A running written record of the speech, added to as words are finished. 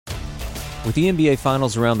With the NBA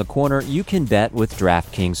Finals around the corner, you can bet with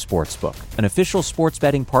DraftKings Sportsbook, an official sports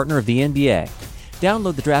betting partner of the NBA.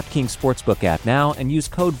 Download the DraftKings Sportsbook app now and use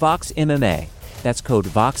code VOXMMA. That's code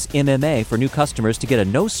VOXMMA for new customers to get a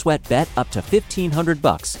no-sweat bet up to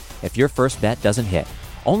 $1,500 if your first bet doesn't hit.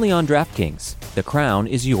 Only on DraftKings. The crown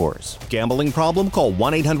is yours. Gambling problem? Call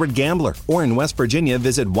 1-800-GAMBLER. Or in West Virginia,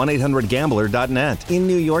 visit 1-800-GAMBLER.net. In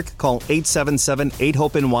New York, call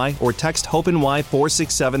 877-8-HOPE-NY or text HOPE-NY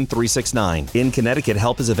 467-369. In Connecticut,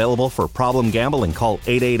 help is available for problem gambling. Call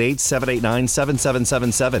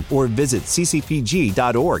 888-789-7777 or visit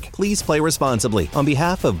ccpg.org. Please play responsibly. On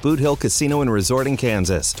behalf of Boot Hill Casino and Resort in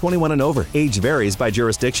Kansas, 21 and over. Age varies by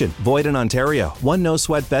jurisdiction. Void in Ontario. One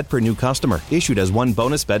no-sweat bet per new customer. Issued as one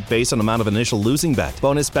bonus bet based on amount of initial losing bet.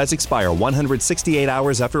 Bonus bets expire 168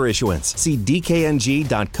 hours after issuance. See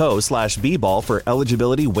dkng.co/bball for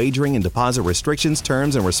eligibility, wagering, and deposit restrictions,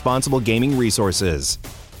 terms, and responsible gaming resources.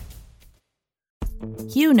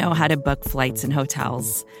 You know how to book flights and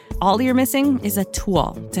hotels. All you're missing is a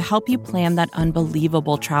tool to help you plan that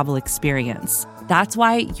unbelievable travel experience. That's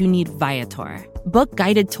why you need Viator. Book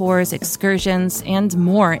guided tours, excursions, and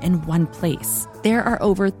more in one place. There are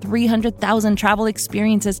over 300,000 travel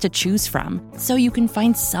experiences to choose from, so you can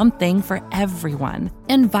find something for everyone.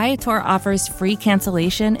 And Viator offers free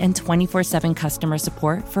cancellation and 24/7 customer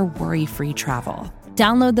support for worry-free travel.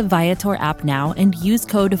 Download the Viator app now and use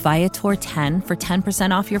code Viator10 for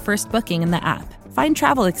 10% off your first booking in the app. Find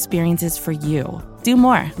travel experiences for you. Do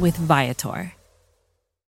more with Viator.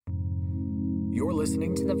 You're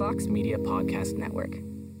listening to the Vox Media Podcast Network.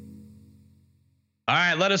 All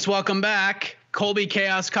right, let us welcome back Colby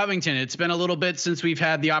Chaos Covington. It's been a little bit since we've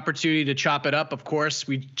had the opportunity to chop it up, of course.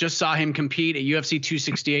 We just saw him compete at UFC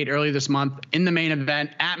 268 earlier this month in the main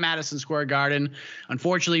event at Madison Square Garden.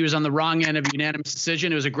 Unfortunately, he was on the wrong end of a unanimous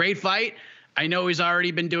decision. It was a great fight. I know he's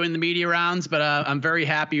already been doing the media rounds, but I'm very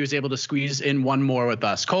happy he was able to squeeze in one more with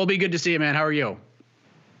us. Colby, good to see you, man. How are you?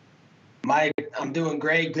 Mike, I'm doing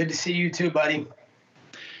great. Good to see you too, buddy.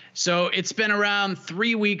 So it's been around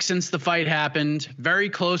 3 weeks since the fight happened. Very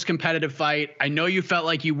close competitive fight. I know you felt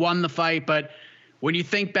like you won the fight, but when you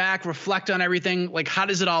think back, reflect on everything, like how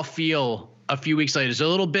does it all feel a few weeks later? Is it a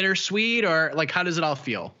little bittersweet or like how does it all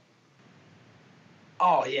feel?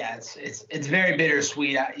 Oh yeah, it's very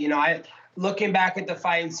bittersweet. I looking back at the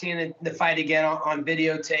fight and seeing the fight again on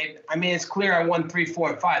videotape, I mean, it's clear I won 3,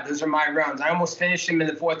 4, and 5. Those are my rounds. I almost finished him in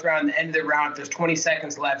the 4th round. At the end of the round, if there's 20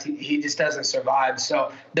 seconds left, he just doesn't survive.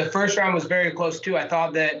 So the first round was very close too. I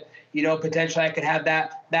thought that, potentially I could have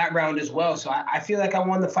that round as well. So I feel like I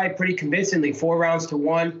won the fight pretty convincingly, 4 rounds to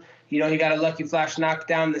 1. He got a lucky flash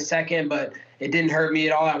knockdown in the second, but it didn't hurt me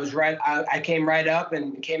at all. I was right. I came right up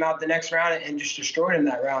and came out the next round and just destroyed him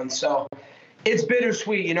that round. So it's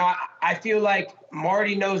bittersweet. I feel like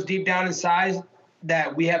Marty knows deep down inside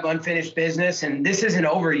that we have unfinished business and this isn't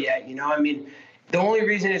over yet. The only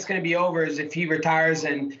reason it's going to be over is if he retires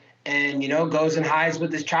and goes and hides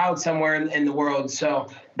with his child somewhere in the world. So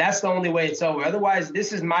that's the only way it's over. Otherwise,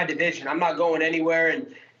 this is my division. I'm not going anywhere.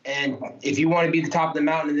 And if you want to be the top of the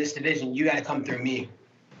mountain in this division, you got to come through me.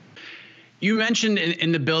 You mentioned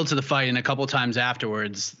in the build to the fight and a couple times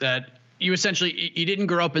afterwards that you didn't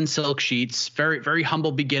grow up in silk sheets, very, very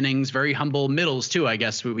humble beginnings, very humble middles too, I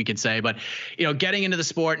guess we could say. But, getting into the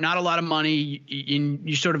sport, not a lot of money,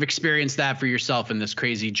 you sort of experienced that for yourself in this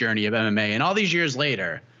crazy journey of MMA. And all these years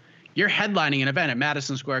later, you're headlining an event at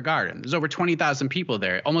Madison Square Garden. There's over 20,000 people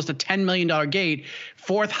there, almost a $10 million gate,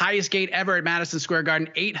 4th highest gate ever at Madison Square Garden,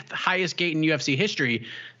 8th highest gate in UFC history.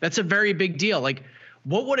 That's a very big deal. Like,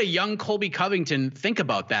 what would a young Colby Covington think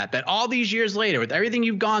about that? That all these years later, with everything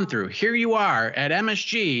you've gone through, here you are at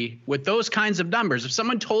MSG with those kinds of numbers. If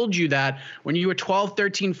someone told you that when you were 12,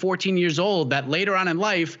 13, 14 years old, that later on in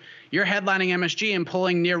life, you're headlining MSG and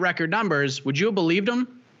pulling near record numbers, would you have believed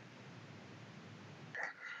them?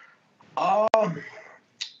 I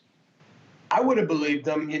would have believed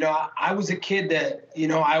them. I was a kid that,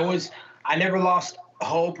 I never lost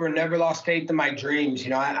hope or never lost faith in my dreams.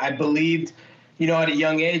 I believed, at a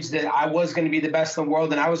young age that I was going to be the best in the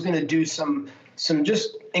world and I was going to do some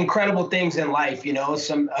just incredible things in life,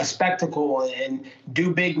 a spectacle and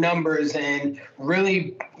do big numbers and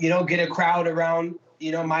really, get a crowd around,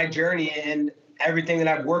 my journey and everything that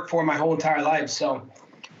I've worked for my whole entire life. So,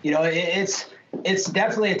 it's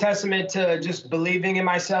definitely a testament to just believing in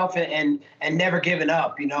myself and never giving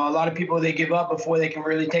up. A lot of people, they give up before they can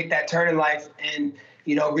really take that turn in life and,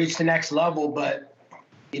 reach the next level. But,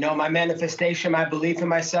 my manifestation, my belief in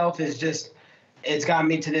myself is just it's gotten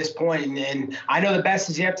me to this point. And I know the best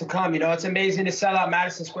is yet to come. You know, it's amazing to sell out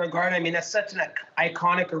Madison Square Garden. I mean, that's such an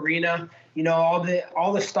iconic arena. You know,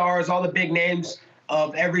 all the stars, all the big names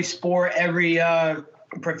of every sport, every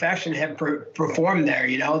profession have performed there.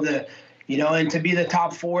 And to be the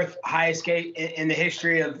top fourth highest gate in the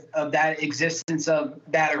history of that existence of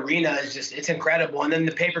that arena is just, it's incredible. And then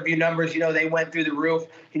the pay-per-view numbers, they went through the roof.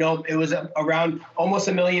 It was around almost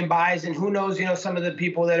 1 million buys, and who knows, some of the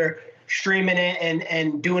people that are streaming it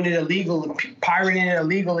and doing it illegal, pirating it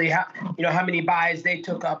illegally, how many buys they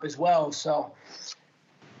took up as well. So,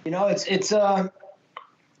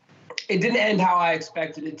 it didn't end how I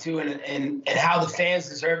expected it to, and how the fans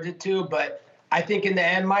deserved it to. But I think in the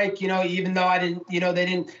end, Mike, even though I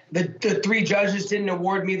didn't, the three judges didn't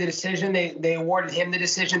award me the decision. They awarded him the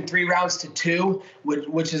decision 3 rounds to 2,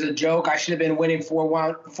 which is a joke. I should have been winning 4-1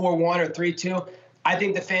 or 3-2. I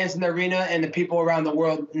think the fans in the arena and the people around the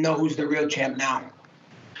world know who's the real champ now.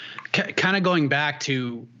 Kind of going back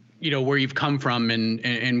to, where you've come from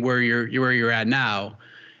and where you're at now.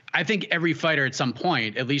 I think every fighter at some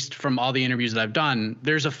point, at least from all the interviews that I've done,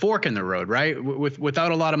 there's a fork in the road, right?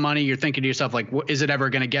 Without a lot of money, you're thinking to yourself, like, is it ever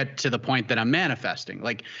going to get to the point that I'm manifesting?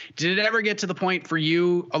 Like, did it ever get to the point for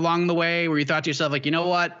you along the way where you thought to yourself, like, you know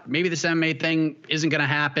what, maybe this MMA thing isn't going to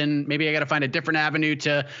happen. Maybe I got to find a different avenue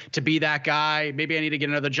to be that guy. Maybe I need to get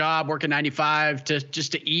another job, work at 95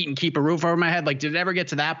 just to eat and keep a roof over my head. Like, did it ever get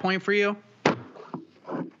to that point for you?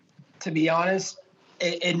 To be honest,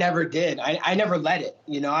 it never did. I never let it.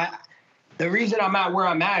 The reason I'm at where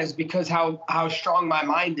I'm at is because how strong my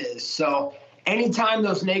mind is. So anytime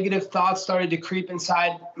those negative thoughts started to creep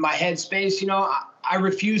inside my headspace, I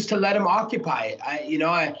refused to let them occupy it.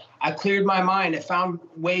 I cleared my mind. I found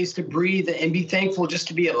ways to breathe and be thankful just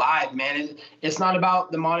to be alive, man. It's not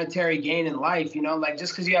about the monetary gain in life. Like,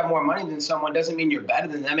 just because you have more money than someone doesn't mean you're better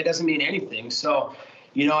than them. It doesn't mean anything. So,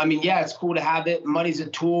 yeah, it's cool to have it. Money's a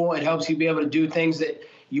tool. It helps you be able to do things that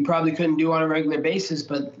you probably couldn't do on a regular basis,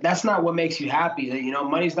 but that's not what makes you happy.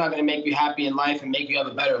 Money's not going to make you happy in life and make you have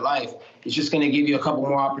a better life. It's just going to give you a couple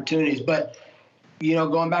more opportunities. But,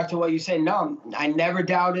 going back to what you said, no, I never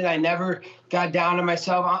doubted. I never got down on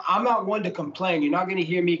myself. I'm not one to complain. You're not going to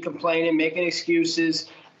hear me complaining, making excuses,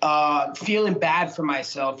 feeling bad for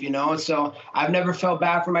myself, So I've never felt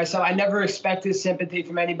bad for myself. I never expected sympathy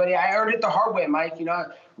from anybody. I earned it the hard way, Mike.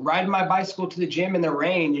 Riding my bicycle to the gym in the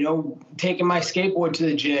rain, taking my skateboard to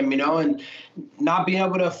the gym, and not being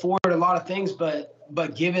able to afford a lot of things, but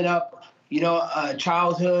giving up, a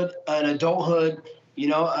childhood, an adulthood,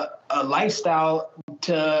 a lifestyle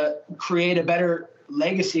to create a better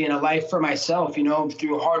legacy and a life for myself,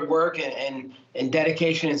 through hard work and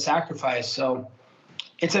dedication and sacrifice. So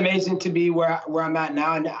it's amazing to be where I'm at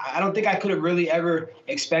now. And I don't think I could have really ever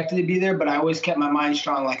expected to be there, but I always kept my mind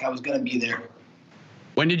strong, like I was going to be there.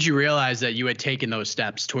 When did you realize that you had taken those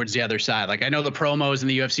steps towards the other side? Like, I know the promos in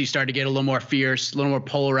the UFC started to get a little more fierce, a little more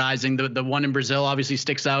polarizing. The one in Brazil obviously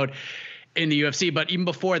sticks out in the UFC. But even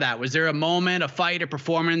before that, was there a moment, a fight, a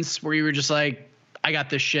performance where you were just like, I got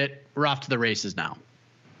this shit, we're off to the races now?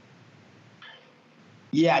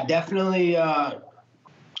 Yeah, definitely.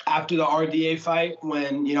 After the RDA fight,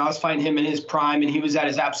 when, I was fighting him in his prime and he was at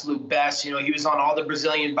his absolute best, he was on all the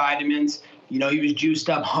Brazilian vitamins, he was juiced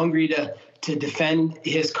up, hungry to defend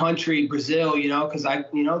his country, Brazil, because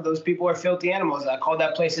those people are filthy animals. I called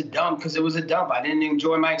that place a dump because it was a dump. I didn't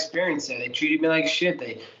enjoy my experience there. They treated me like shit.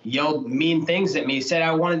 They yelled mean things at me, said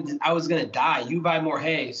I was going to die. You buy more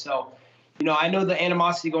hay. So, I know the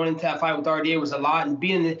animosity going into that fight with RDA was a lot. And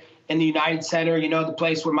being in the United Center, the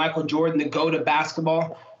place where Michael Jordan, the GOAT of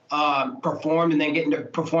basketball, performed, and then getting to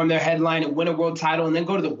perform their headline and win a world title, and then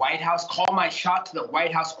go to the White House, call my shot to the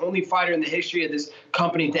White House, only fighter in the history of this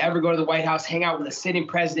company to ever go to the White House, hang out with a sitting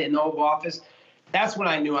president in the Oval Office. That's when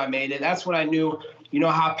I knew I made it. That's when I knew,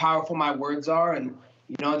 how powerful my words are. And,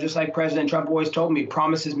 just like President Trump always told me,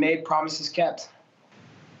 promises made, promises kept.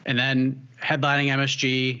 And then headlining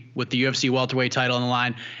MSG with the UFC welterweight title on the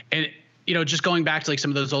line. And, just going back to like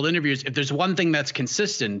some of those old interviews, if there's one thing that's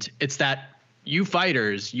consistent, it's that you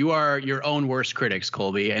fighters, you are your own worst critics,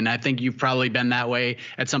 Colby. And I think you've probably been that way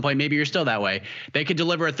at some point. Maybe you're still that way. They could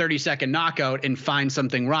deliver a 30-second knockout and find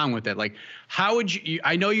something wrong with it. Like, how would you,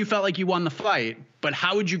 I know you felt like you won the fight, but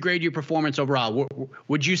how would you grade your performance overall?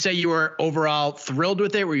 Would you say you were overall thrilled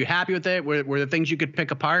with it? Were you happy with it? Were there things you could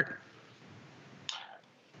pick apart?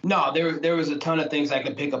 No, there was a ton of things I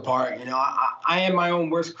could pick apart. I am my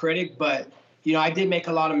own worst critic, but I did make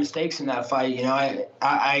a lot of mistakes in that fight.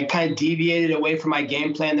 I kind of deviated away from my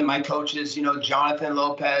game plan that my coaches, Jonathan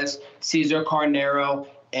Lopez, Cesar Carnero,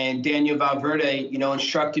 and Daniel Valverde,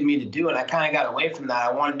 instructed me to do. And I kind of got away from that.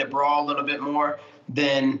 I wanted to brawl a little bit more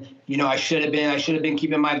than, I should have been. I should have been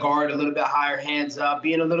keeping my guard a little bit higher, hands up,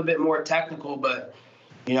 being a little bit more technical. But,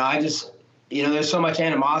 there's so much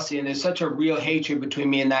animosity and there's such a real hatred between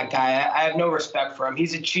me and that guy. I have no respect for him.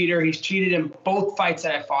 He's a cheater. He's cheated in both fights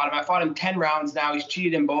that I fought him. I fought him 10 rounds now. He's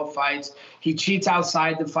cheated in both fights. He cheats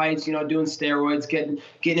outside the fights, doing steroids, getting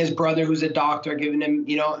his brother, who's a doctor, giving him,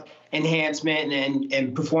 enhancement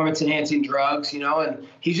and performance enhancing drugs, and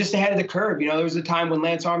he's just ahead of the curve. There was a time when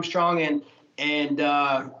Lance Armstrong and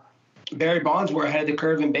Barry Bonds were ahead of the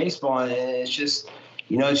curve in baseball, and it's just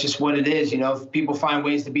what it is. People find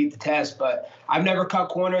ways to beat the test, but I've never cut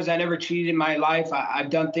corners. I never cheated in my life. I've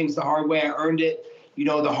done things the hard way. I earned it,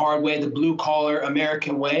 the hard way, the blue collar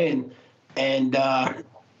American way. I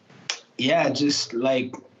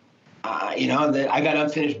got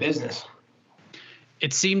unfinished business.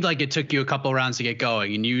 It seemed like it took you a couple rounds to get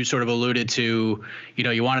going, and you sort of alluded to,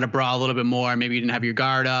 you wanted to brawl a little bit more. Maybe you didn't have your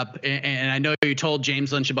guard up. And I know you told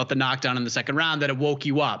James Lynch about the knockdown in the second round that it woke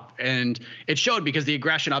you up, and it showed because the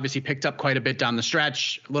aggression obviously picked up quite a bit down the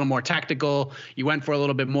stretch, a little more tactical. You went for a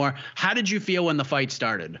little bit more. How did you feel when the fight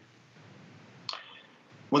started?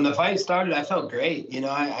 When the fight started, I felt great.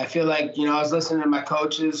 I feel like, I was listening to my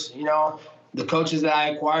coaches, the coaches that I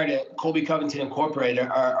acquired at Colby Covington Incorporated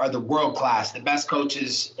are the world class, the best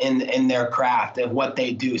coaches in their craft of what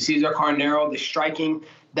they do. Cesar Carnero, the striking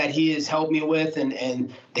that he has helped me with,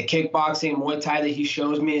 and the kickboxing, Muay Thai that he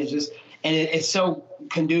shows me is just, and it's so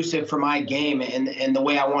conducive for my game and the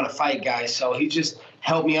way I want to fight guys. So he just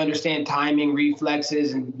helped me understand timing,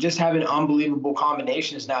 reflexes, and just having unbelievable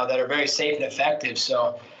combinations now that are very safe and effective.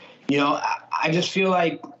 So, I just feel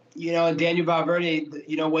like, and Daniel Valverde,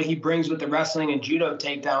 what he brings with the wrestling and judo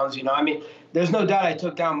takedowns, there's no doubt I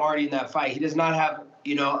took down Marty in that fight. He does not have,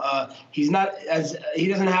 he doesn't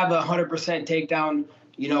have a 100% takedown,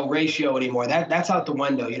 ratio anymore. That's out the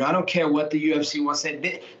window. I don't care what the UFC wants to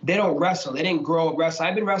say. They don't wrestle. They didn't grow up wrestling.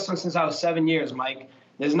 I've been wrestling since I was 7 years, Mike.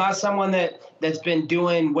 There's not someone that's been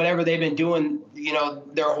doing whatever they've been doing,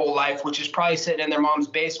 their whole life, which is probably sitting in their mom's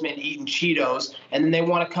basement eating Cheetos, and then they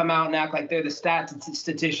want to come out and act like they're the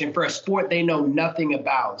statistician for a sport they know nothing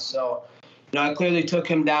about. So, I clearly took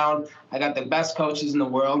him down. I got the best coaches in the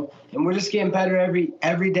world, and we're just getting better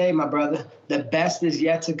every day, my brother. The best is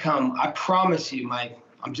yet to come. I promise you, Mike.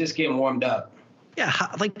 I'm just getting warmed up. Yeah,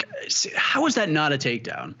 how is that not a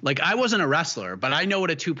takedown? I wasn't a wrestler, but I know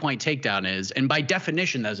what a 2-point takedown is, and by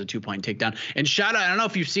definition, that's a 2-point takedown. And shout out, I don't know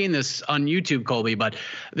if you've seen this on YouTube, Colby, but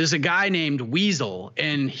there's a guy named Weasel,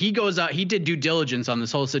 and he goes out, he did due diligence on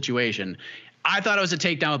this whole situation. I thought it was a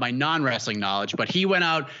takedown with my non-wrestling knowledge, but he went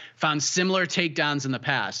out, found similar takedowns in the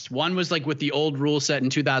past. One was with the old rule set in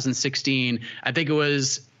 2016. I think it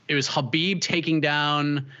was Khabib taking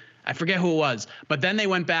down, I forget who it was, but then they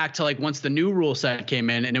went back to once the new rule set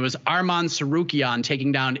came in, and it was Arman Tsarukyan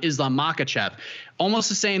taking down Islam Makhachev. Almost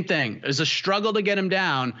the same thing. It was a struggle to get him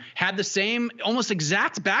down, had the same almost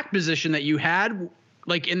exact back position that you had,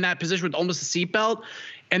 in that position with almost a seatbelt.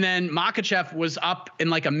 And then Makhachev was up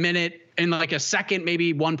in a minute, in a second,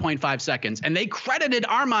 maybe 1.5 seconds. And they credited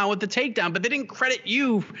Arman with the takedown, but they didn't credit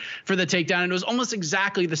you for the takedown. And it was almost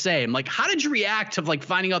exactly the same. How did you react to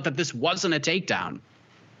finding out that this wasn't a takedown?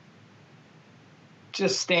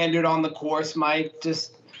 Just standard on the course, Mike.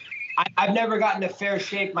 I've never gotten a fair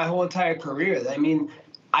shake my whole entire career.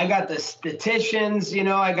 I got the statisticians,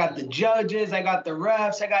 I got the judges, I got the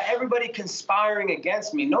refs, I got everybody conspiring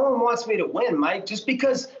against me. No one wants me to win, Mike, just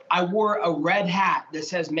because I wore a red hat that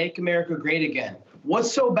says "Make America Great Again."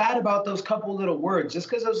 What's so bad about those couple little words? Just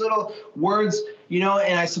because those little words, and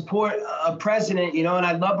I support a president, and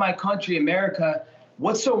I love my country, America.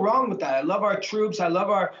 What's so wrong with that? I love our troops. I love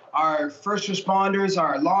our first responders,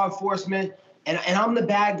 our law enforcement, and I'm the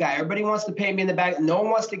bad guy. Everybody wants to paint me in the bad. No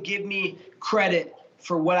one wants to give me credit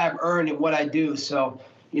for what I've earned and what I do. So,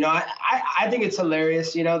 I think it's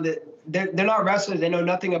hilarious, that they're not wrestlers. They know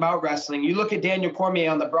nothing about wrestling. You look at Daniel Cormier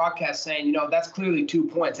on the broadcast saying, that's clearly 2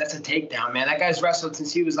 points. That's a takedown, man. That guy's wrestled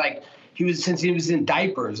since he was in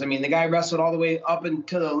diapers. The guy wrestled all the way up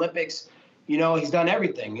into the Olympics. He's done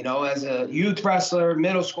everything, as a youth wrestler,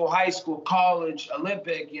 middle school, high school, college,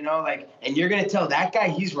 Olympic, and you're going to tell that guy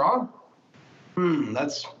he's wrong?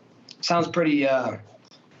 That sounds pretty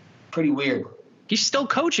weird. He's still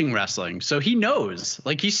coaching wrestling, so he knows.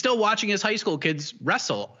 He's still watching his high school kids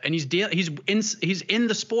wrestle, and he's in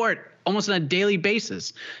the sport almost on a daily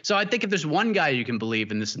basis. So I think if there's one guy you can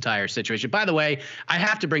believe in this entire situation. By the way, I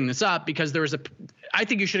have to bring this up because I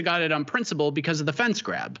think you should have got it on principle because of the fence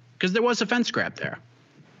grab, because there was a fence grab there.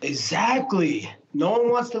 Exactly. No one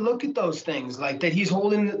wants to look at those things, like that he's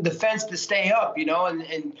holding the fence to stay up,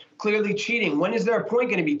 and clearly cheating. When is there a point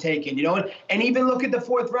going to be taken, And even look at the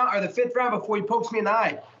fourth round or the fifth round before he pokes me in the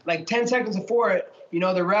eye. Like 10 seconds before it,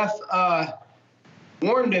 the ref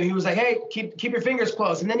warned him. He was like, hey, keep your fingers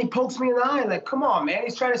closed. And then he pokes me in the eye. Like, come on, man.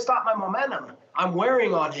 He's trying to stop my momentum. I'm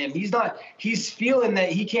wearing on him. He's feeling that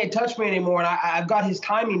he can't touch me anymore. And I've got his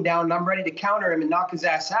timing down, and I'm ready to counter him and knock his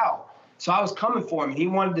ass out. So I was coming for him. He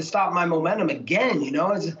wanted to stop my momentum again.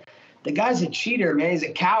 The guy's a cheater, man. He's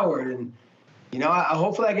a coward. And,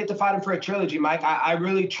 hopefully I get to fight him for a trilogy, Mike. I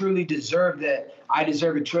really, truly deserve that. I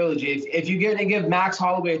deserve a trilogy. If you're going to give Max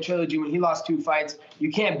Holloway a trilogy when he lost 2 fights,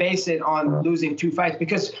 you can't base it on losing 2 fights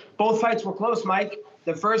because both fights were close, Mike.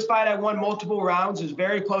 The first fight I won multiple rounds. It was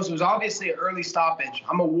very close. It was obviously an early stoppage.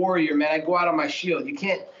 I'm a warrior, man. I go out on my shield. You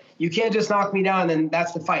can't just knock me down and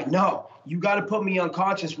that's the fight. No. You got to put me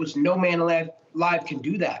unconscious, which no man alive can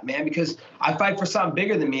do that, man, because I fight for something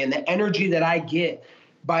bigger than me. And the energy that I get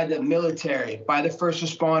by the military, by the first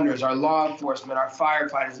responders, our law enforcement, our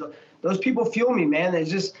firefighters, those people fuel me, man.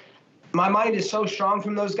 It's just my mind is so strong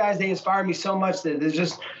from those guys. They inspire me so much that there's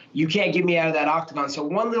just you can't get me out of that octagon. So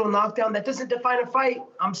one little knockdown, that doesn't define a fight.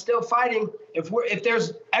 I'm still fighting. If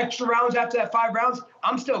there's extra rounds after that 5 rounds,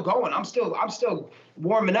 I'm still going. I'm still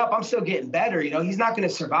warming up. I'm still getting better. He's not going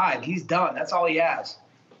to survive. He's done. That's all he has.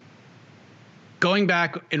 Going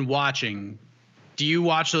back and watching, do you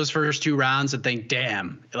watch those first 2 rounds and think,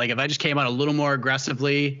 damn, like if I just came out a little more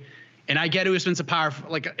aggressively? And I get Usman's a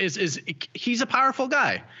powerful, he's a powerful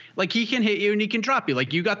guy. Like he can hit you and he can drop you.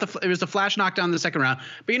 Like it was a flash knockdown in the second round.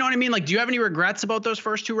 But you know what I mean? Like, do you have any regrets about those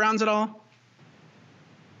first 2 rounds at all?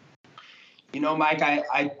 Mike,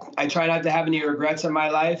 I try not to have any regrets in my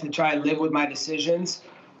life and try and live with my decisions.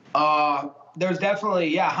 There's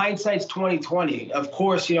definitely, hindsight's 20/20. Of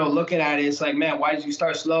course, looking at it, it's like, man, why did you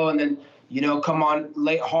start slow and then, come on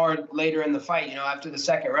hard later in the fight, after the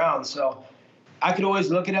second round. So I could always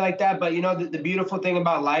look at it like that. But, the beautiful thing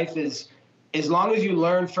about life is as long as you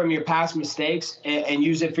learn from your past mistakes and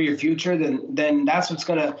use it for your future, then that's what's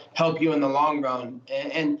going to help you in the long run.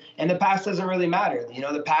 And the past doesn't really matter.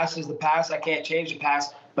 The past is the past. I can't change the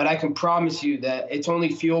past, but I can promise you that it's only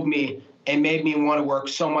fueled me and made me want to work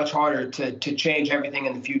so much harder to change everything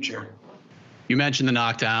in the future. You mentioned the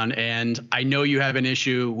knockdown, and I know you have an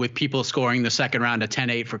issue with people scoring the second round at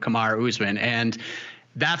 10-8 for Kamaru Usman. And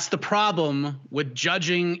that's the problem with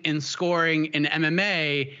judging and scoring in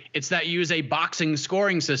MMA. It's that you use a boxing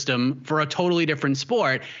scoring system for a totally different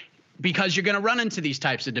sport, because you're going to run into these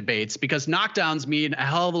types of debates, because knockdowns mean a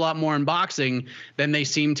hell of a lot more in boxing than they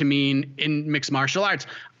seem to mean in mixed martial arts.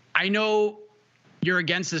 I know you're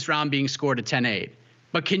against this round being scored at 10-8,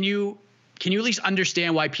 but can you at least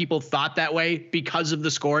understand why people thought that way because of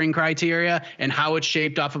the scoring criteria and how it's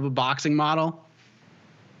shaped off of a boxing model?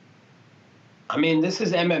 I mean, this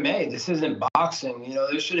is MMA. This isn't boxing.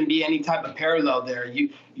 There shouldn't be any type of parallel there.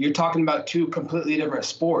 You're talking about 2 completely different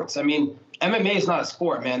sports. I mean, MMA is not a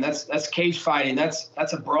sport, man. That's cage fighting. That's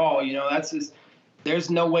a brawl. There's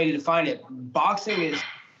no way to define it. Boxing is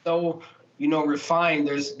so, refined.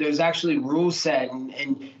 There's actually rules set, and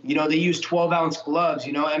they use 12-ounce gloves.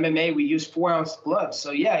 MMA, we use 4-ounce gloves.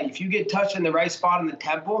 So yeah, if you get touched in the right spot in the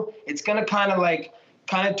temple, it's gonna kind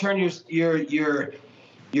of turn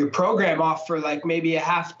your program off for like maybe a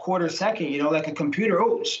half quarter second, like a computer.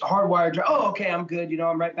 Oh, hardwired. Oh, okay, I'm good.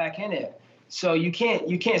 I'm right back in it. So you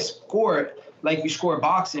can't score it like you score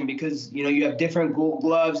boxing, because you have different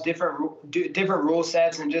gloves, different rule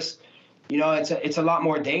sets, and just it's a lot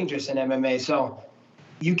more dangerous in MMA. So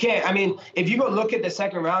you can't. I mean, if you go look at the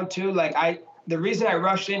second round too, the reason I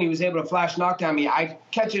rushed in, he was able to flash knockdown me. I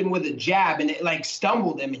catch him with a jab and it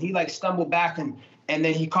stumbled him, and he stumbled back and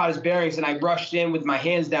then he caught his bearings, and I rushed in with my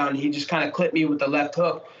hands down, and he just kind of clipped me with the left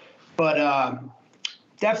hook. But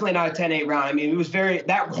definitely not a 10-8 round. I mean,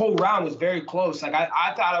 that whole round was very close. Like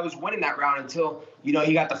I thought I was winning that round until, he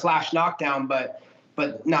got the flash knockdown. But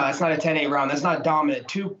no, that's not a 10-8 round. That's not dominant.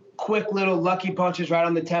 2 quick little lucky punches right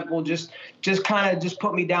on the temple, just kind of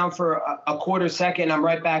put me down for a quarter second. I'm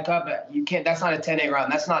right back up. You can't. That's not a 10-8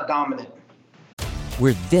 round. That's not dominant.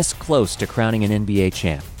 We're this close to crowning an NBA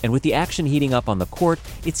champ, and with the action heating up on the court,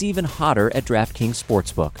 it's even hotter at DraftKings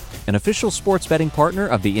Sportsbook, an official sports betting partner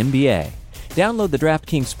of the NBA. Download the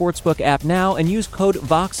DraftKings Sportsbook app now and use code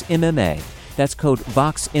VOXMMA. That's code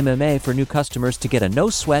VOXMMA for new customers to get a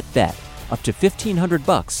no-sweat bet up to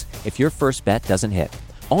 $1,500 if your first bet doesn't hit.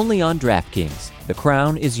 Only on DraftKings. The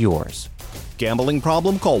crown is yours. Gambling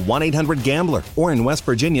problem? Call 1-800-GAMBLER. Or in West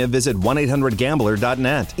Virginia, visit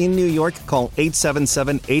 1-800-GAMBLER.net. In New York, call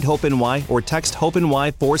 877-8-HOPE-NY or text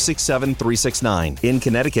HOPE-NY 467-369. In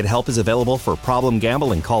Connecticut, help is available for problem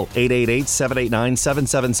gambling. Call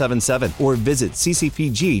 888-789-7777 or visit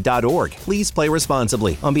ccpg.org. Please play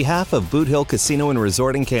responsibly. On behalf of Boot Hill Casino and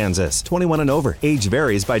Resort in Kansas, 21 and over. Age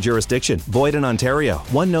varies by jurisdiction. Void in Ontario.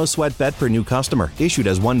 One no sweat bet per new customer. Issued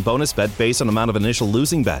as one bonus bet based on amount of initial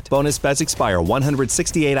losing bet. Bonus bets expire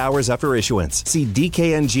 168 hours after issuance. See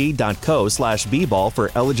dkng.co/bball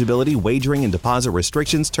for eligibility, wagering, and deposit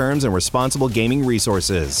restrictions, terms, and responsible gaming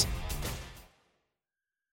resources.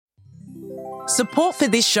 Support for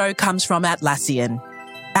this show comes from Atlassian.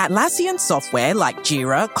 Atlassian software like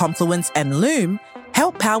Jira, Confluence, and Loom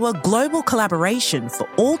help power global collaboration for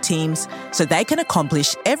all teams so they can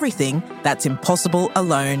accomplish everything that's impossible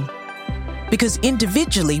alone. Because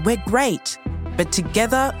individually we're great, but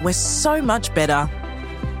together we're so much better.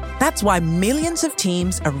 That's why millions of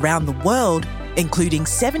teams around the world, including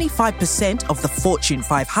 75% of the Fortune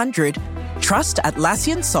 500, trust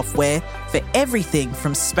Atlassian software for everything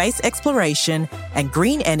from space exploration and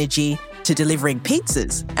green energy to delivering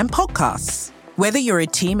pizzas and podcasts. Whether you're a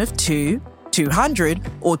team of 2, 200,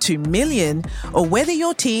 or 2 million, or whether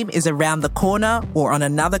your team is around the corner or on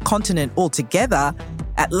another continent altogether,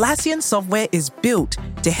 Atlassian software is built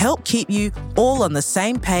to help keep you all on the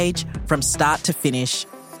same page from start to finish.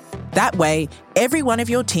 That way, every one of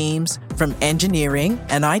your teams, from engineering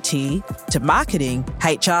and IT to marketing,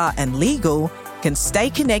 HR, and legal, can stay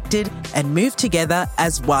connected and move together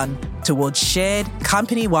as one towards shared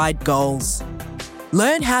company-wide goals.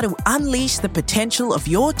 Learn how to unleash the potential of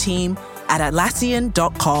your team at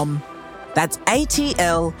Atlassian.com. That's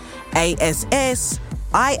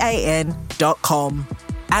ATLASSIAN.com.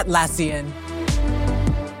 Atlassian.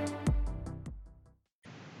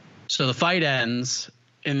 So the fight ends,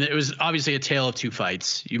 and it was obviously a tale of two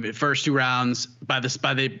fights. First 2 rounds, by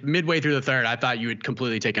the midway through the third, I thought you had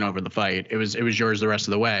completely taken over the fight. It was yours the rest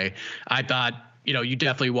of the way. I thought, you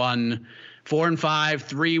definitely won 4 and 5.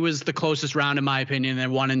 3 was the closest round in my opinion. And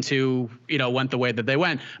then 1 and 2, went the way that they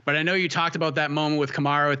went. But I know you talked about that moment with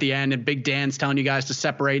Kamaru at the end and Big Dan's telling you guys to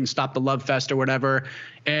separate and stop the love fest or whatever.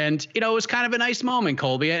 And, it was kind of a nice moment,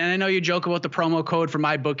 Colby. And I know you joke about the promo code for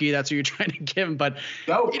MyBookie. That's what you're trying to give him. But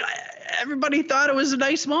everybody thought it was a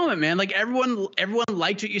nice moment, man. Like everyone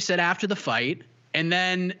liked what you said after the fight. And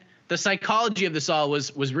then the psychology of this all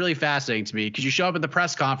was really fascinating to me because you show up at the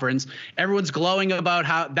press conference, everyone's glowing about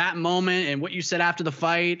how that moment and what you said after the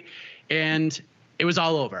fight, and it was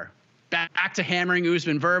all over. Back to hammering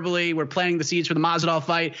Usman verbally. We're planting the seeds for the Masvidal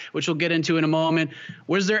fight, which we'll get into in a moment.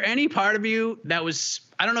 Was there any part of you that was,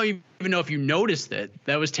 I don't know even know if you noticed it,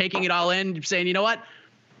 that was taking it all in, saying, you know what?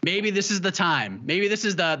 Maybe this is the time. Maybe this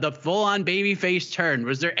is the full-on babyface turn.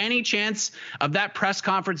 Was there any chance of that press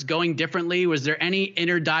conference going differently? Was there any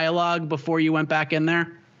inner dialogue before you went back in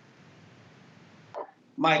there?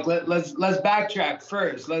 Mike, let's backtrack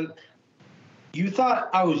first. You thought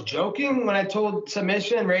I was joking when I told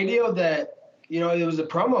Submission Radio that it was a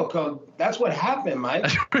promo code. That's what happened, Mike.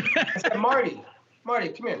 I said, Marty, come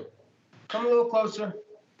here. Come a little closer.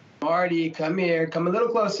 Marty, come here. Come a little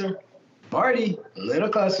closer. Marty, a little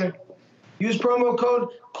closer. Use promo code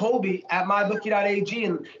Colby at mybookie.ag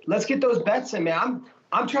and let's get those bets in, man.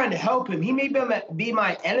 I'm trying to help him. He may be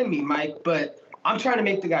my enemy, Mike, but I'm trying to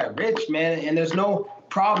make the guy rich, man, and there's no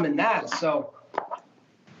problem in that. So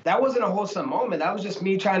that wasn't a wholesome moment. That was just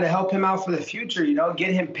me trying to help him out for the future,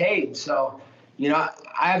 get him paid. So, I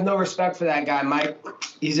have no respect for that guy, Mike.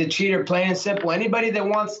 He's a cheater, plain and simple. Anybody that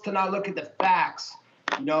wants to not look at the facts,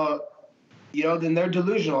 then they're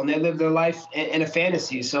delusional and they live their life in a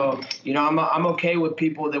fantasy. So, I'm okay with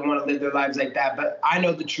people that want to live their lives like that. But I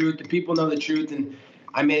know the truth. The people know the truth. And,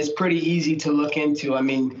 it's pretty easy to look into.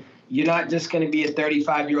 You're not just going to be a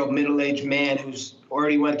 35-year-old middle-aged man who's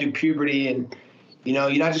already went through puberty. And,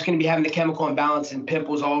 you're not just going to be having the chemical imbalance and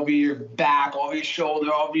pimples all over your back, all over your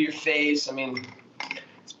shoulder, all over your face.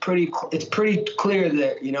 It's pretty clear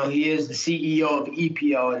that, he is the CEO of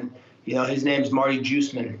EPO and, his name's Marty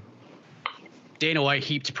Juiceman. Dana White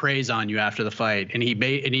heaped praise on you after the fight, and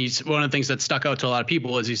he's one of the things that stuck out to a lot of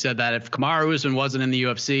people is he said that if Kamaru Usman wasn't in the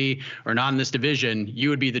UFC or not in this division, you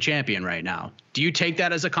would be the champion right now. Do you take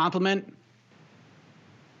that as a compliment?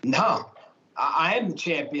 No, I am the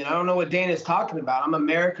champion. I don't know what Dana's talking about. I'm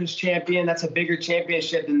America's champion. That's a bigger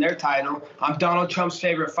championship than their title. I'm Donald Trump's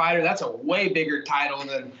favorite fighter. That's a way bigger title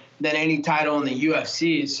than any title in the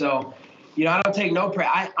UFC. So, I don't take no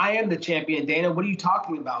pride. I am the champion, Dana. What are you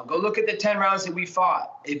talking about? Go look at the 10 rounds that we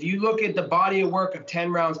fought. If you look at the body of work of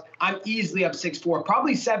 10 rounds, I'm easily up 6'4",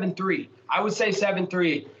 probably 7'3". I would say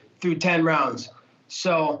 7'3" through 10 rounds.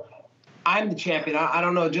 So I'm the champion. I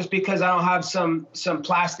don't know, just because I don't have some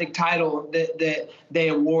plastic title that they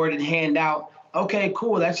award and hand out. Okay,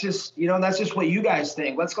 cool. That's just what you guys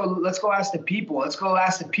think. Let's go ask the people. Let's go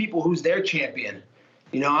ask the people who's their champion.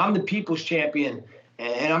 I'm the people's champion,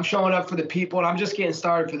 and I'm showing up for the people, and I'm just getting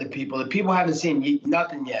started for the people. The people haven't seen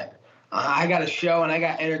nothing yet. I got a show, and I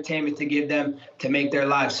got entertainment to give them to make their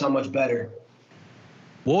lives so much better.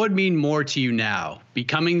 What would mean more to you now,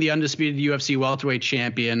 becoming the undisputed UFC welterweight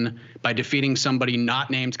champion by defeating somebody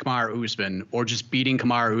not named Kamaru Usman, or just beating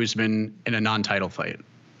Kamaru Usman in a non-title fight?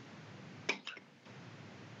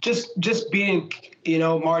 Just beating,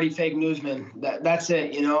 Marty Fake Newsman. That's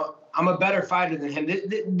it. I'm a better fighter than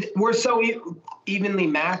him. We're so evenly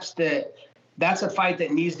matched that's a fight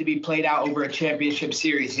that needs to be played out over a championship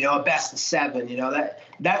series. A best of 7.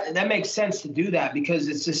 That makes sense to do that, because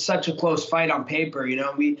it's just such a close fight on paper.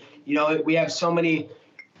 We have so many,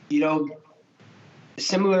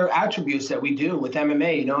 similar attributes that we do with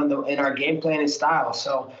MMA. In our game plan and style.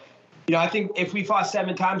 So. I think if we fought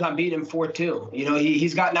 7 times, I'm beating him 4-2.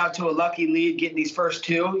 He's gotten out to a lucky lead getting these first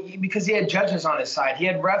 2 because he had judges on his side. He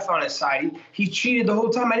had refs on his side. He cheated the whole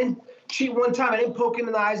time. I didn't cheat one time. I didn't poke him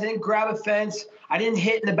in the eyes. I didn't grab a fence. I didn't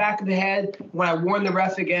hit in the back of the head. When I warned the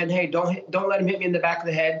ref again, hey, don't let him hit me in the back of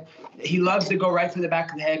the head. He loves to go right for the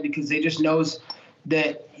back of the head because they just knows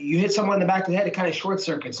that you hit someone in the back of the head, it kind of short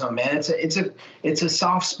circuits them, man. It's a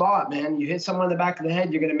soft spot, man. You hit someone in the back of the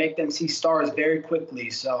head, you're going to make them see stars very quickly.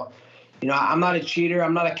 So. I'm not a cheater.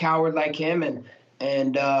 I'm not a coward like him, and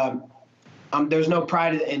there's no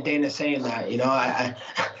pride in Dana saying that.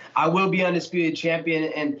 I will be undisputed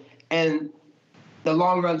champion, and the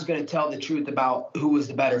long run's going to tell the truth about who was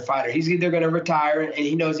the better fighter. He's either going to retire and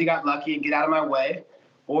he knows he got lucky and get out of my way,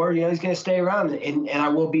 or he's going to stay around and I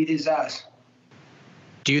will beat his ass.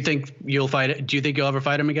 Do you think you'll fight? Do you think you'll ever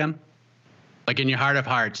fight him again? Like, in your heart of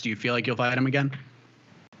hearts, do you feel like you'll fight him again?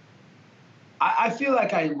 I feel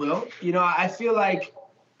like I will. I feel like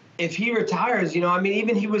if he retires,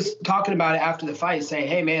 even he was talking about it after the fight, saying,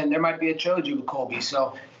 hey, man, there might be a trilogy with Colby.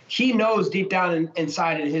 So he knows deep down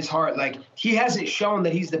inside in his heart, like, he hasn't shown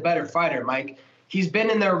that he's the better fighter, Mike. He's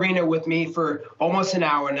been in the arena with me for almost an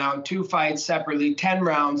hour now, 2 fights separately, 10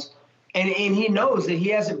 rounds. And he knows that he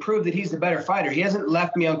hasn't proved that he's the better fighter. He hasn't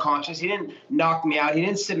left me unconscious. He didn't knock me out. He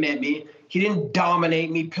didn't submit me. He didn't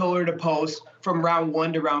dominate me pillar to post from round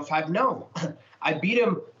 1 to round 5. No, I beat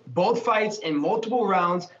him both fights in multiple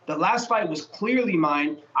rounds. The last fight was clearly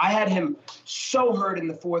mine. I had him so hurt in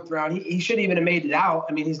the 4th round. He shouldn't even have made it out.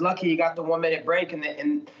 I mean, he's lucky he got the 1-minute break,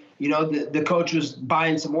 and the coach was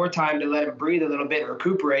buying some more time to let him breathe a little bit and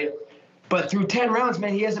recuperate. But through 10 rounds,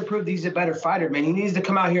 man, he hasn't proved he's a better fighter, man. He needs to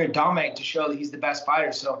come out here and dominate to show that he's the best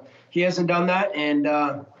fighter. So he hasn't done that,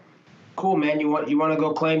 and cool, man. You want to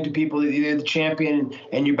go claim to people that you're the champion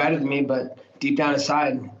and you're better than me, but deep down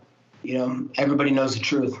inside, everybody knows the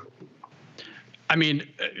truth. I mean,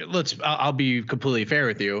 I'll be completely fair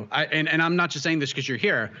with you. And I'm not just saying this because you're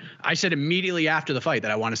here. I said immediately after the fight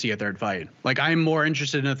that I want to see a 3rd fight. Like, I'm more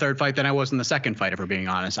interested in a 3rd fight than I was in the 2nd fight, if we're being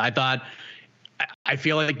honest. I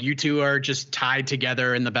feel like you two are just tied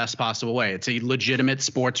together in the best possible way. It's a legitimate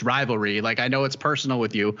sports rivalry. Like, I know it's personal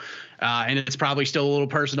with you, and it's probably still a little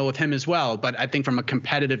personal with him as well. But I think from a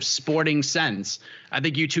competitive sporting sense, I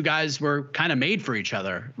think you two guys were kind of made for each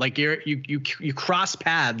other. Like, you cross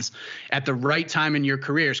paths at the right time in your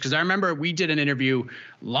careers. Because I remember we did an interview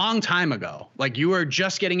long time ago. Like, you were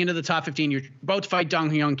just getting into the top 15. You both fight Dong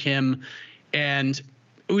Hyun Kim, and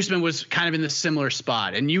Usman was kind of in the similar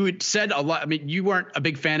spot, and you had said a lot. I mean, you weren't a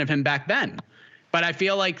big fan of him back then, but I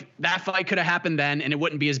feel like that fight could have happened then and it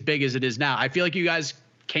wouldn't be as big as it is now. I feel like you guys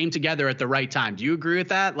came together at the right time. Do you agree with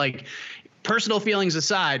that? Like, personal feelings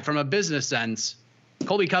aside, from a business sense,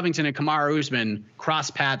 Colby Covington and Kamaru Usman cross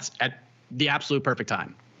paths at the absolute perfect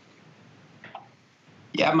time.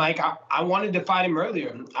 Yeah, Mike, I wanted to fight him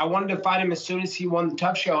earlier. I wanted to fight him as soon as he won the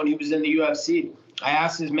Tough Show and he was in the UFC. I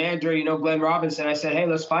asked his manager, Glenn Robinson, I said, hey,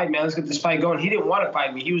 let's fight, man. Let's get this fight going. He didn't want to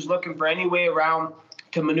fight me. He was looking for any way around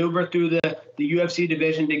to maneuver through the UFC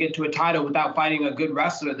division to get to a title without fighting a good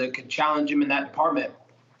wrestler that could challenge him in that department.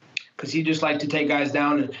 Because he just liked to take guys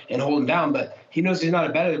down and hold them down. But he knows he's not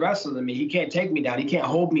a better wrestler than me. He can't take me down. He can't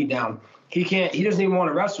hold me down. He doesn't even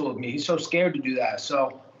want to wrestle with me. He's so scared to do that.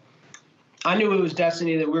 So I knew it was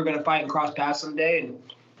destiny that we were going to fight and cross paths someday. And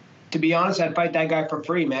to be honest, I'd fight that guy for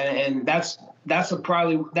free, man. And that's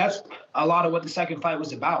a lot of what the second fight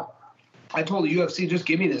was about. I told the UFC, just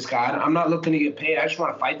give me this guy. I'm not looking to get paid. I just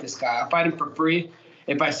want to fight this guy. I'll fight him for free.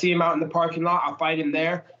 If I see him out in the parking lot, I'll fight him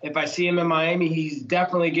there. If I see him in Miami, he's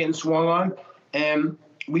definitely getting swung on. And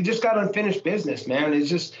we just got unfinished business, man.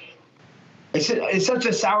 It's such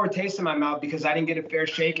a sour taste in my mouth because I didn't get a fair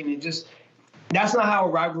shake. And that's not how a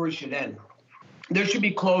rivalry should end. There should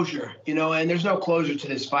be closure, and there's no closure to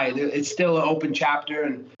this fight. It's still an open chapter,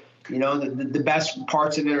 and, the best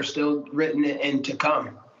parts of it are still written and to come.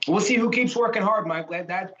 We'll see who keeps working hard, Mike.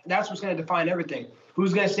 That's what's going to define everything.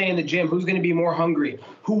 Who's going to stay in the gym? Who's going to be more hungry?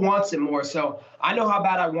 Who wants it more? So I know how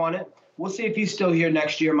bad I want it. We'll see if he's still here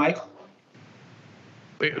next year, Mike.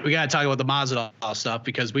 We got to talk about the Masvidal stuff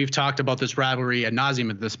because we've talked about this rivalry ad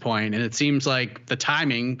nauseum at this point, and it seems like the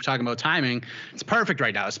timing, talking about timing, it's perfect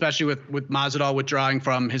right now, especially with Masvidal withdrawing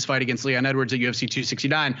from his fight against Leon Edwards at UFC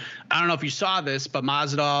 269. I don't know if you saw this, but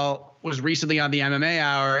Masvidal was recently on the MMA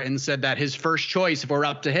Hour and said that his first choice, if we're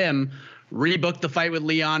up to him, rebook the fight with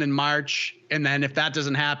Leon in March, and then if that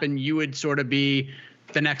doesn't happen, you would sort of be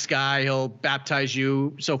the next guy. He'll baptize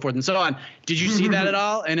you, so forth and so on. Did you see that at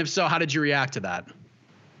all? And if so, how did you react to that?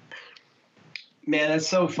 Man, that's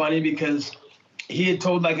so funny because he had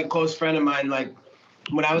told like a close friend of mine, like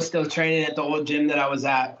when I was still training at the old gym that I was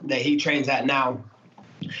at, that he trains at now,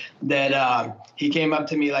 that he came up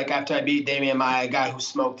to me like after I beat Damian Maia, a guy who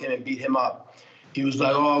smoked him and beat him up. He was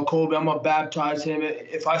like, "Oh, Colby, I'm going to baptize him.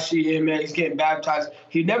 If I see him, man, he's getting baptized."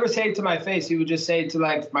 He'd never say it to my face. He would just say it to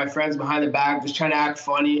like my friends behind the back, just trying to act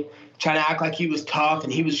funny, trying to act like he was tough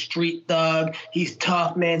and he was street thug. He's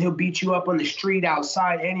tough, man. He'll beat you up on the street,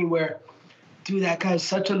 outside, anywhere. Dude, that guy's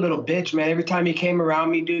such a little bitch, man. Every time he came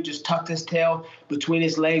around me, dude, just tucked his tail between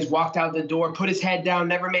his legs, walked out the door, put his head down,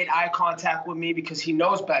 never made eye contact with me because he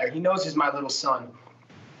knows better. He knows he's my little son.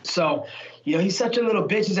 So, he's such a little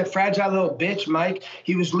bitch. He's a fragile little bitch, Mike.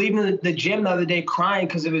 He was leaving the gym the other day crying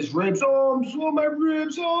because of his ribs. My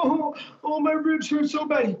ribs. Oh, my ribs hurt so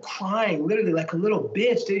bad. He's crying, literally like a little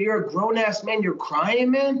bitch. Dude, you're a grown-ass man. You're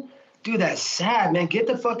crying, man? Dude, that's sad, man. Get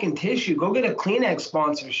the fucking tissue. Go get a Kleenex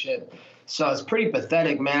sponsorship. So it's pretty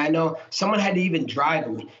pathetic, man. I know someone had to even drive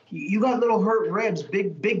him. You got little hurt ribs.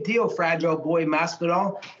 Big deal, fragile boy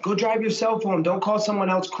Masvidal. Go drive yourself home. Don't call someone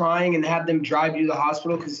else crying and have them drive you to the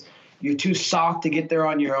hospital because you're too soft to get there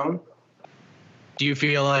on your own. Do you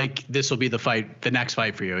feel like this will be the next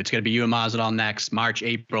fight for you? It's going to be you and Masvidal next, March,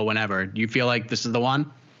 April, whenever. Do you feel like this is the one?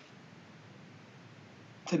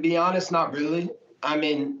 To be honest, not really. I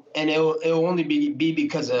mean, and it'll only be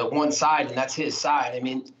because of one side, and that's his side. I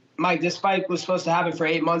mean, Mike, this fight was supposed to happen for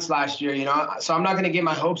 8 months last year, so I'm not going to get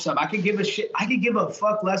my hopes up. I could give a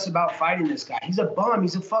fuck less about fighting this guy. He's a bum.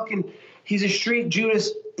 He's a street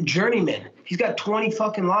Judas journeyman. He's got 20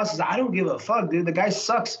 fucking losses. I don't give a fuck, dude. The guy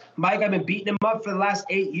sucks. Mike, I've been beating him up for the last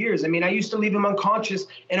 8 years. I mean, I used to leave him unconscious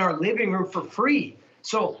in our living room for free.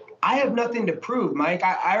 So I have nothing to prove, Mike.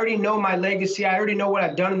 I already know my legacy. I already know what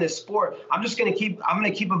I've done in this sport. I'm going to keep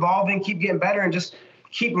evolving, keep getting better, and just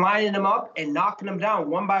keep lining them up and knocking them down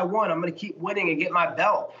one by one. I'm going to keep winning and get my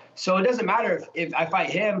belt. So it doesn't matter if I fight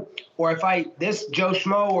him or I fight this Joe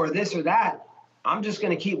Schmo or this or that. I'm just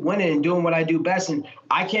going to keep winning and doing what I do best. And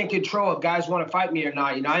I can't control if guys want to fight me or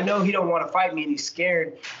not. I know he don't want to fight me and he's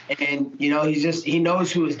scared. And, he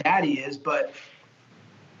knows who his daddy is. But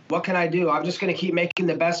what can I do? I'm just going to keep making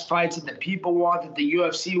the best fights that the people want, that the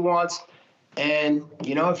UFC wants. And,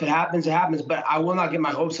 if it happens, it happens. But I will not get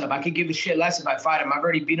my hopes up. I could give a shit less if I fight him. I've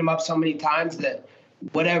already beat him up so many times that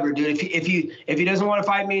whatever, dude. If he doesn't want to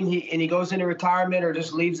fight me and he goes into retirement or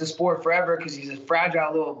just leaves the sport forever because he's a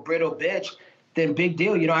fragile little brittle bitch, then big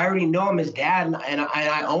deal. I already know him as dad and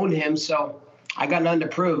I own him. So I got nothing to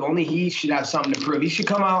prove. Only he should have something to prove. He should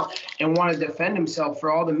come out and want to defend himself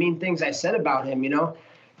for all the mean things I said about him,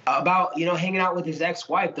 about, hanging out with his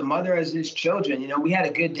ex-wife, the mother of his children. We had a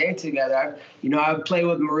good day together. I would play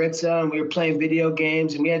with Maritza and we were playing video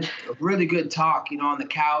games and we had a really good talk, on the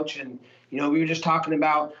couch. And, we were just talking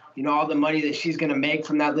about, all the money that she's going to make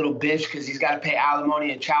from that little bitch because he's got to pay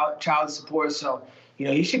alimony and child support. So,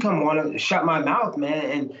 he should come want to shut my mouth, man.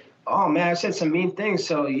 And, oh, man, I said some mean things.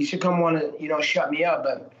 So you should come want to, shut me up.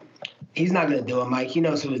 But he's not going to do it, Mike. He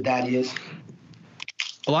knows who his daddy is.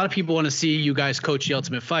 A lot of people want to see you guys coach The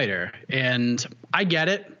Ultimate Fighter, and I get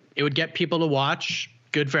it. It would get people to watch.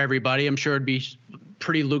 Good for everybody. I'm sure it'd be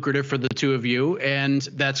pretty lucrative for the two of you, and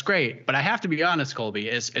that's great. But I have to be honest, Colby,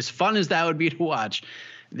 as fun as that would be to watch,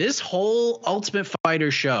 this whole Ultimate Fighter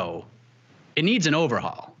show, it needs an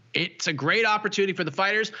overhaul. It's a great opportunity for the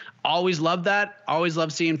fighters. Always love that. Always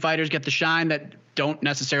love seeing fighters get the shine that don't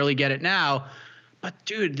necessarily get it now. But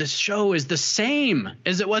dude, the show is the same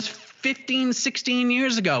as it was 15, 16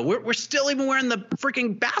 years ago. We're still even wearing the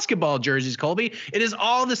freaking basketball jerseys, Colby. It is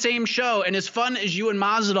all the same show. And as fun as you and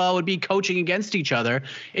Masvidal would be coaching against each other,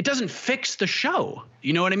 it doesn't fix the show.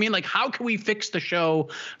 You know what I mean? Like, how can we fix the show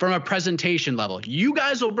from a presentation level? You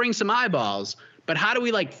guys will bring some eyeballs, but how do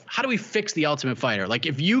we fix the Ultimate Fighter? Like,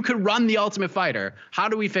 if you could run the Ultimate Fighter, how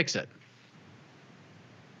do we fix it?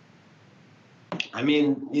 I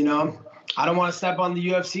mean, I don't want to step on the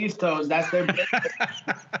UFC's toes. That's their business.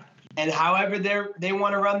 And however they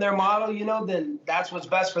want to run their model, then that's what's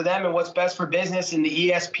best for them and what's best for business and the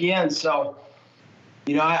ESPN. So,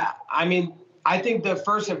 I mean, I think the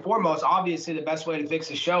first and foremost, obviously the best way to fix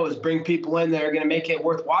a show is bring people in that are going to make it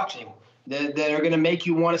worth watching, that are going to make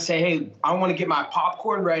you want to say, hey, I want to get my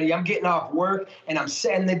popcorn ready. I'm getting off work and I'm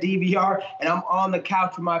setting the DVR and I'm on the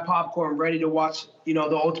couch with my popcorn ready to watch, the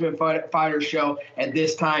Ultimate Fighter show at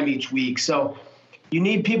this time each week. So you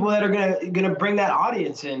need people that are gonna bring that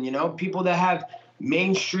audience in, people that have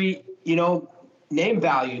Main Street, name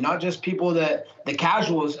value, not just people that the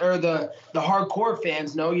casuals or the hardcore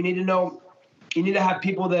fans know. You need to have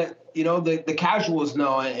people that, the casuals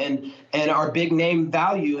know and are big name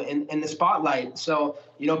value in the spotlight. So,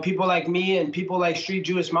 people like me and people like Street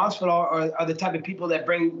Judas Masvidal are the type of people that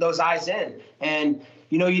bring those eyes in. And,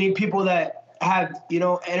 you need people that have,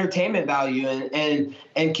 entertainment value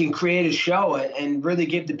and can create a show and really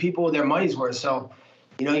give the people their money's worth. So,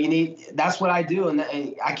 that's what I do. And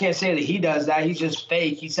I can't say that he does that. He's just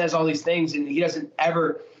fake. He says all these things and he doesn't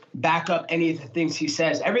ever back up any of the things he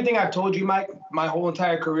says. Everything I've told you, Mike, my whole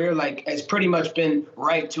entire career, has pretty much been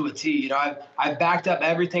right to a T. I've backed up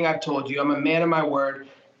everything I've told you. I'm a man of my word.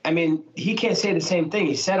 I mean, he can't say the same thing.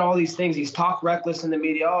 He said all these things. He's talked reckless in the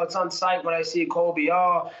media. Oh, it's on site when I see Colby.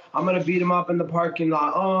 Oh, I'm going to beat him up in the parking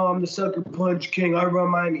lot. Oh, I'm the sucker punch king. I run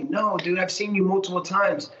Miami. No, dude, I've seen you multiple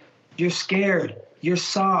times. You're scared. You're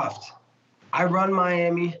soft. I run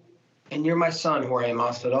Miami, and you're my son, Jorge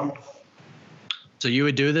Masvidal. So you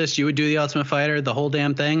would do this? You would do the Ultimate Fighter, the whole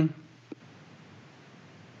damn thing?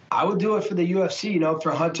 I would do it for the UFC,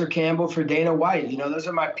 for Hunter Campbell, for Dana White. Those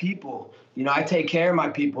are my people. I take care of my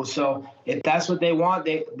people. So if that's what they want,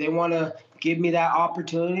 they want to give me that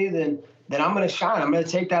opportunity, then I'm going to shine. I'm going to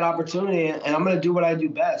take that opportunity and I'm going to do what I do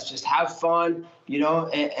best. Just have fun,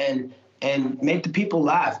 and make the people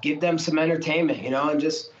laugh, give them some entertainment, and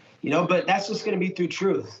just, but that's just going to be through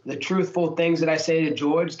truth, the truthful things that I say to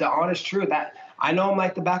George, the honest truth. I know him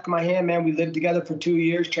like the back of my hand, man. We lived together for 2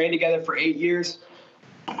 years, trained together for 8 years,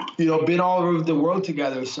 been all over the world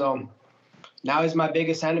together. So now he's my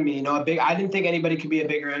biggest enemy. I didn't think anybody could be a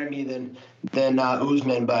bigger enemy than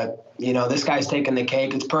Usman, but this guy's taking the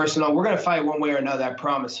cake. It's personal. We're gonna fight one way or another. I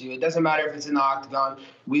promise you. It doesn't matter if it's in the octagon.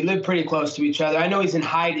 We live pretty close to each other. I know he's in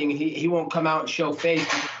hiding. He won't come out and show face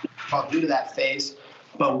due to that face.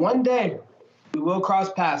 But one day we will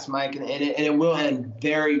cross paths, Mike, and it will end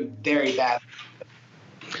very, very bad.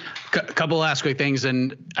 Couple last quick things,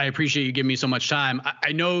 and I appreciate you giving me so much time.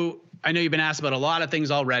 I know you've been asked about a lot of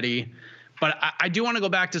things already. But I do want to go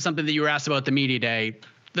back to something that you were asked about the media day,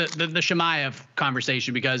 the Chimaev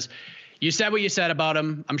conversation, because you said what you said about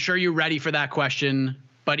him. I'm sure you're ready for that question.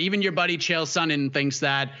 But even your buddy Chael Sonnen thinks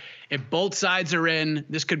that if both sides are in,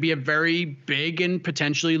 this could be a very big and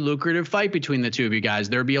potentially lucrative fight between the two of you guys.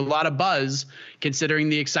 There'd be a lot of buzz considering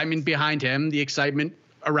the excitement behind him, the excitement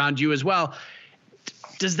around you as well.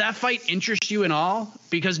 Does that fight interest you at all?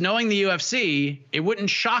 Because knowing the UFC, it wouldn't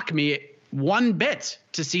shock me one bit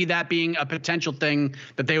to see that being a potential thing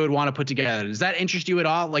that they would want to put together. Does that interest you at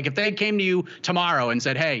all? Like if they came to you tomorrow and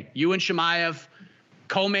said, hey, you and Chimaev,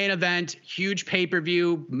 co-main event, huge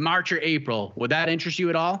pay-per-view, March or April, would that interest you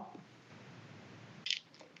at all?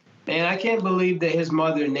 Man, I can't believe that his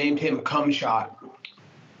mother named him Cum Shot.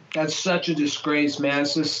 That's such a disgrace, man.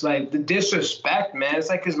 It's just like the disrespect, man. It's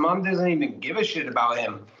like his mom doesn't even give a shit about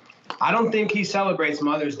him. I don't think he celebrates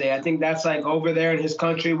Mother's Day. I think that's like over there in his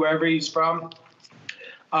country, wherever he's from.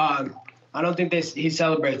 I don't think he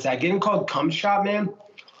celebrates that. Getting called Cum Shot, man.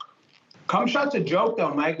 Cum Shot's a joke,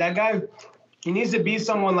 though, Mike. That guy, he needs to be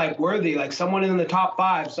someone like worthy, like someone in the top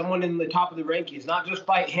 5, someone in the top of the rankings, not just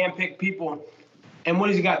fight handpicked people. And what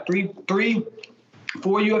has he got? 4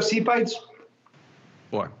 UFC fights?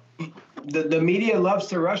 4. The media loves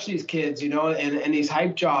to rush these kids, and these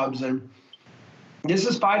hype jobs. And this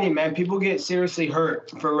is fighting, man. People get seriously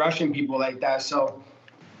hurt for rushing people like that. So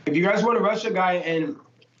if you guys want to rush a guy and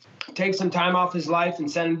take some time off his life and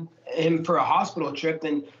send him for a hospital trip,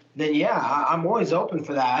 then yeah, I'm always open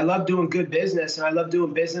for that. I love doing good business, and I love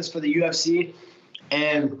doing business for the UFC.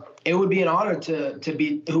 And it would be an honor to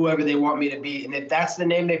beat whoever they want me to beat. And if that's the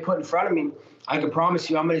name they put in front of me, I can promise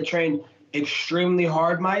you I'm going to train extremely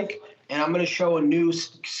hard, Mike, and I'm going to show a new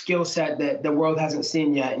skill set that the world hasn't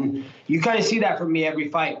seen yet. And you kind of see that from me every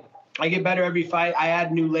fight. I get better every fight. I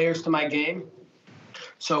add new layers to my game.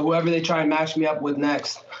 So whoever they try and match me up with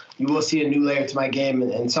next, you will see a new layer to my game,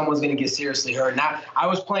 and someone's going to get seriously hurt. Now, I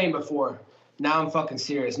was playing before. Now I'm fucking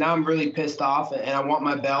serious. Now I'm really pissed off, and I want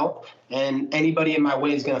my belt. And anybody in my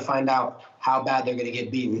way is going to find out how bad they're going to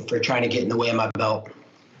get beaten for trying to get in the way of my belt.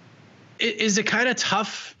 Is it kind of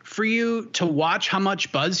tough for you to watch how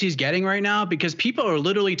much buzz he's getting right now? Because people are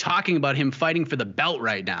literally talking about him fighting for the belt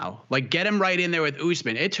right now. Like, get him right in there with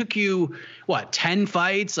Usman. It took you, 10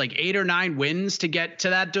 fights, like 8 or 9 wins to get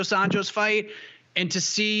to that Dos Anjos fight? And to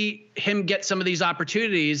see him get some of these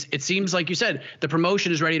opportunities, it seems like you said the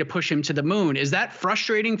promotion is ready to push him to the moon. Is that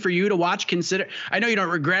frustrating for you to watch? I know you don't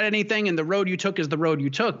regret anything, and the road you took is the road you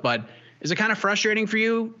took, but is it kind of frustrating for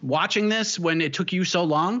you watching this when it took you so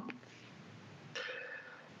long?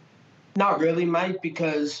 Not really, Mike,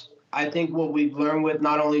 because I think what we've learned with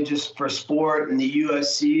not only just for sport and the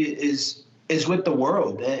UFC is with the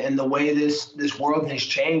world and the way this world has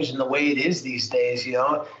changed and the way it is these days,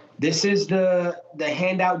 This is the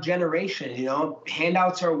handout generation,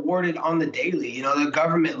 Handouts are awarded on the daily. The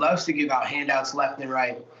government loves to give out handouts left and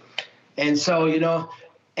right. And so,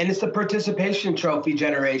 and it's the participation trophy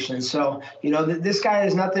generation. So, this guy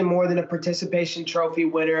is nothing more than a participation trophy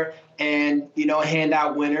winner and, a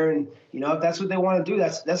handout winner. And, if that's what they want to do,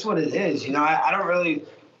 that's what it is. I don't really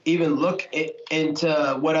even look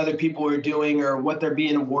into what other people are doing or what they're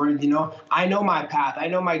being awarded. I know my path. I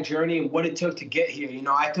know my journey and what it took to get here.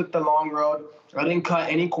 I took the long road. I didn't cut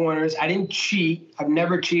any corners. I didn't cheat. I've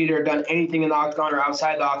never cheated or done anything in the octagon or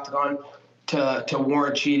outside the octagon to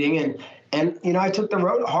warrant cheating. And I took the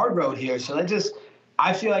hard road here. So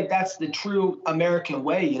I feel like that's the true American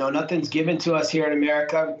way. Nothing's given to us here in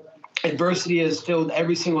America. Adversity is filled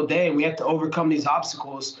every single day, and we have to overcome these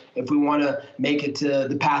obstacles if we want to make it to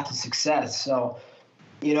the path to success. So,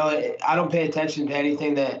 I don't pay attention to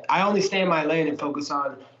anything I only stay in my lane and focus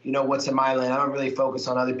on, what's in my lane. I don't really focus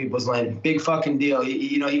on other people's lane. Big fucking deal.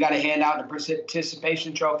 You got to hand out a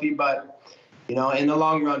participation trophy, but, in the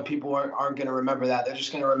long run, people aren't going to remember that. They're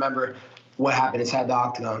just going to remember what happened inside the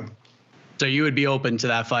octagon. So you would be open to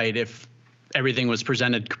that fight if everything was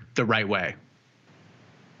presented the right way?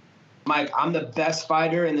 Mike, I'm the best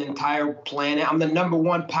fighter in the entire planet. I'm the number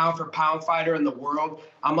 1 pound-for-pound fighter in the world.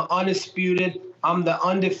 I'm undisputed. I'm the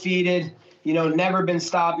undefeated, never been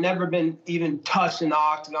stopped, never been even touched in the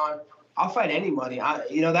octagon. I'll fight anybody.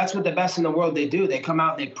 That's what the best in the world they do. They come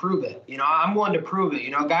out and they prove it. I'm one to prove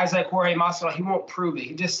it. Guys like Jorge Masvidal, he won't prove it.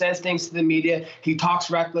 He just says things to the media. He talks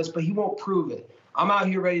reckless, but he won't prove it. I'm out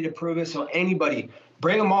here ready to prove it. So anybody,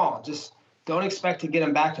 bring them all. Just don't expect to get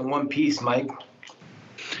them back in one piece, Mike.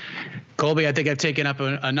 Colby, I think I've taken up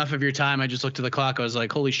enough of your time. I just looked at the clock. I was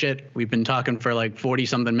like, holy shit, we've been talking for like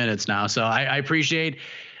 40-something minutes now. So I appreciate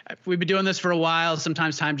we've been doing this for a while.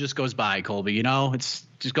 Sometimes time just goes by, Colby. It's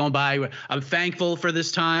just going by. I'm thankful for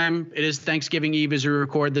this time. It is Thanksgiving Eve as we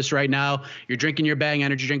record this right now. You're drinking your Bang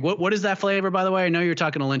energy drink. What is that flavor, by the way? I know you were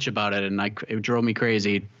talking to Lynch about it, and it drove me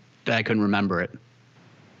crazy that I couldn't remember it.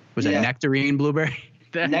 Was it nectarine blueberry?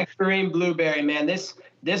 Nectarine blueberry, man. This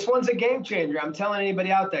one's a game changer. I'm telling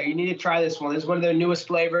anybody out there, you need to try this one. This is one of their newest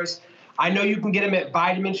flavors. I know you can get them at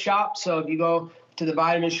Vitamin Shop. So if you go to the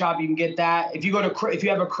Vitamin Shop, you can get that. If you have a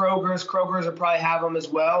Kroger's will probably have them as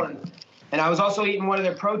well. And I was also eating one of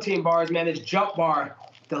their protein bars, man. It's Jump Bar.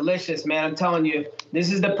 Delicious, man. I'm telling you,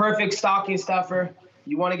 this is the perfect stocking stuffer.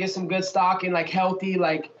 You want to get some good stocking, like healthy.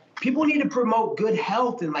 Like, people need to promote good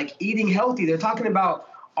health and like eating healthy. They're talking about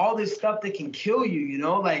all this stuff that can kill you,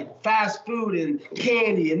 like fast food and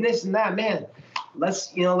candy and this and that, man.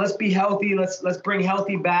 Let's be healthy. Let's bring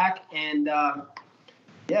healthy back. And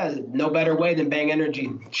no better way than Bang Energy.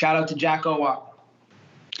 Shout out to Jack Owak.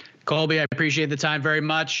 Colby, I appreciate the time very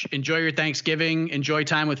much. Enjoy your Thanksgiving. Enjoy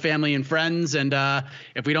time with family and friends. And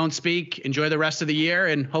if we don't speak, enjoy the rest of the year.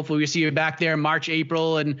 And hopefully we see you back there March,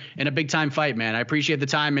 April, and in a big time fight, man. I appreciate the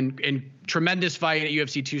time and tremendous fight at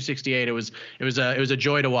UFC 268. It was a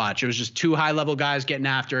joy to watch. It was just 2 high-level guys getting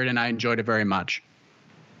after it, and I enjoyed it very much.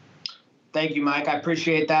 Thank you, Mike. I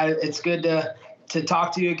appreciate that. It's good to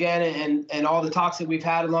talk to you again and all the talks that we've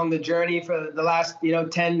had along the journey for the last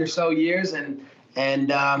 10 or so years. And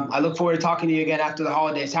I look forward to talking to you again after the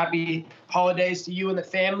holidays. Happy holidays to you and the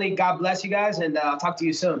family. God bless you guys, and I'll talk to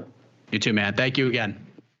you soon. You too, man. Thank you again.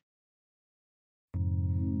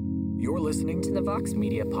 You're listening to the Vox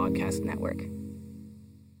Media Podcast Network.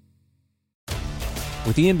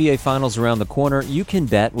 With the NBA Finals around the corner, you can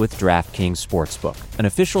bet with DraftKings Sportsbook, an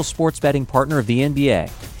official sports betting partner of the NBA.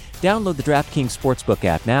 Download the DraftKings Sportsbook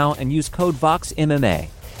app now and use code VOXMMA.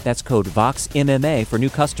 That's code VOXMMA for new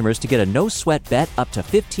customers to get a no-sweat bet up to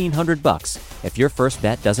 $1,500 if your first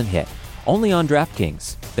bet doesn't hit. Only on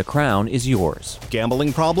DraftKings. The crown is yours.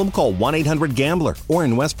 Gambling problem? Call 1-800-GAMBLER. Or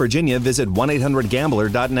in West Virginia, visit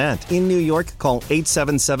 1-800-GAMBLER.net. In New York, call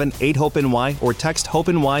 877-8-HOPE-NY or text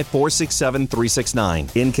HOPE-NY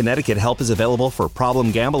 467-369. In Connecticut, help is available for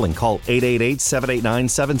problem gambling. Call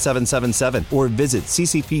 888-789-7777 or visit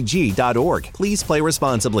ccpg.org. Please play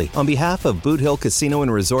responsibly. On behalf of Boot Hill Casino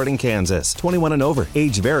and Resort in Kansas, 21 and over.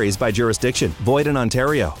 Age varies by jurisdiction. Void in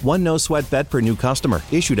Ontario. One no-sweat bet per new customer.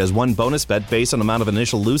 Issued as one bonus bet based on amount of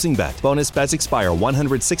initial losing bet. Bonus bets expire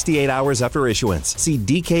 168 hours after issuance. See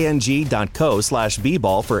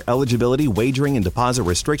dkng.co/bball for eligibility, wagering, and deposit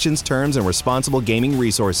restrictions, terms, and responsible gaming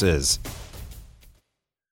resources.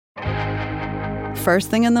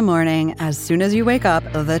 First thing in the morning, as soon as you wake up,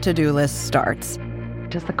 the to-do list starts.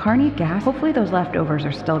 Does the car need gas? Hopefully those leftovers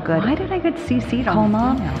are still good. Why did I get CC'd on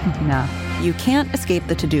this email? No. You can't escape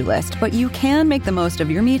the to-do list, but you can make the most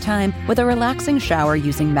of your me time with a relaxing shower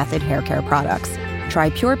using Method Hair Care products. Try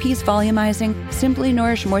Pure Peace Volumizing, Simply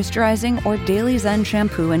Nourish Moisturizing, or Daily Zen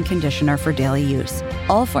Shampoo and Conditioner for daily use.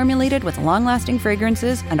 All formulated with long-lasting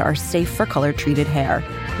fragrances and are safe for color-treated hair.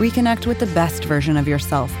 Reconnect with the best version of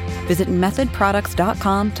yourself. Visit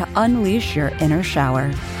methodproducts.com to unleash your inner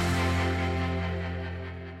shower.